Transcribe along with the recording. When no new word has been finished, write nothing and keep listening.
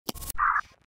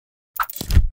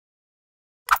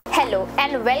Hello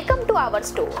and welcome to our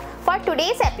store. For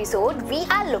today's episode, we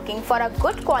are looking for a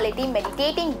good quality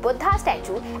meditating Buddha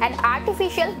statue and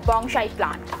artificial bonsai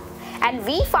plant. And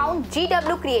we found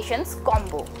GW Creations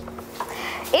combo.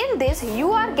 In this,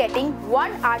 you are getting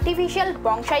one artificial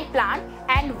bonsai plant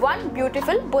and one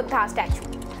beautiful Buddha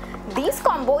statue. This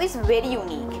combo is very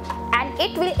unique and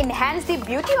it will enhance the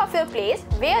beauty of your place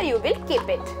where you will keep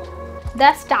it.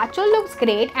 The statue looks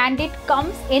great and it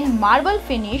comes in marble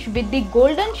finish with the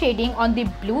golden shading on the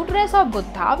blue dress of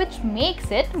Buddha, which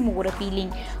makes it more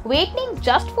appealing. Weighing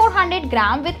just 400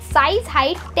 grams with size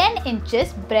height 10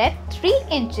 inches, breadth 3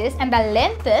 inches and the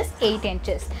length is 8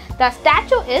 inches. The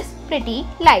statue is pretty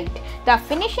light. The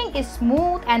finishing is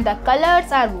smooth and the colors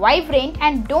are vibrant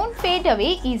and don't fade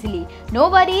away easily. No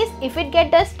worries, if it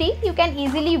gets dusty, you can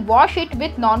easily wash it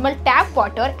with normal tap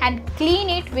water and clean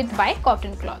it with by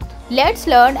cotton cloth. Let's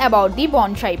learn about the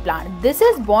bonsai plant. This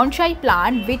is bonsai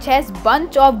plant which has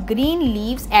bunch of green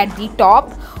leaves at the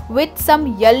top with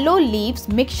some yellow leaves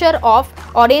mixture of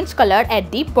orange color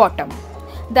at the bottom.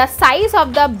 The size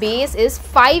of the base is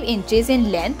 5 inches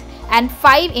in length and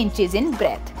 5 inches in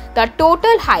breadth. The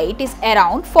total height is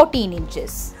around 14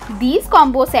 inches. This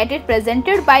combo set is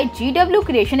presented by GW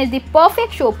Creation is the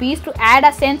perfect showpiece to add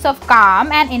a sense of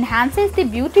calm and enhances the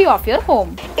beauty of your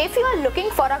home. If you are looking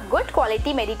for a good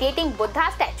quality meditating Buddha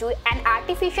statue and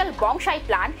artificial bonsai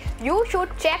plant, you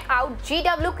should check out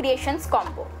GW Creations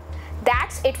combo.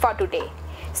 That's it for today.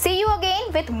 See you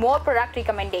again with more product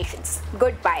recommendations.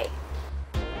 Goodbye.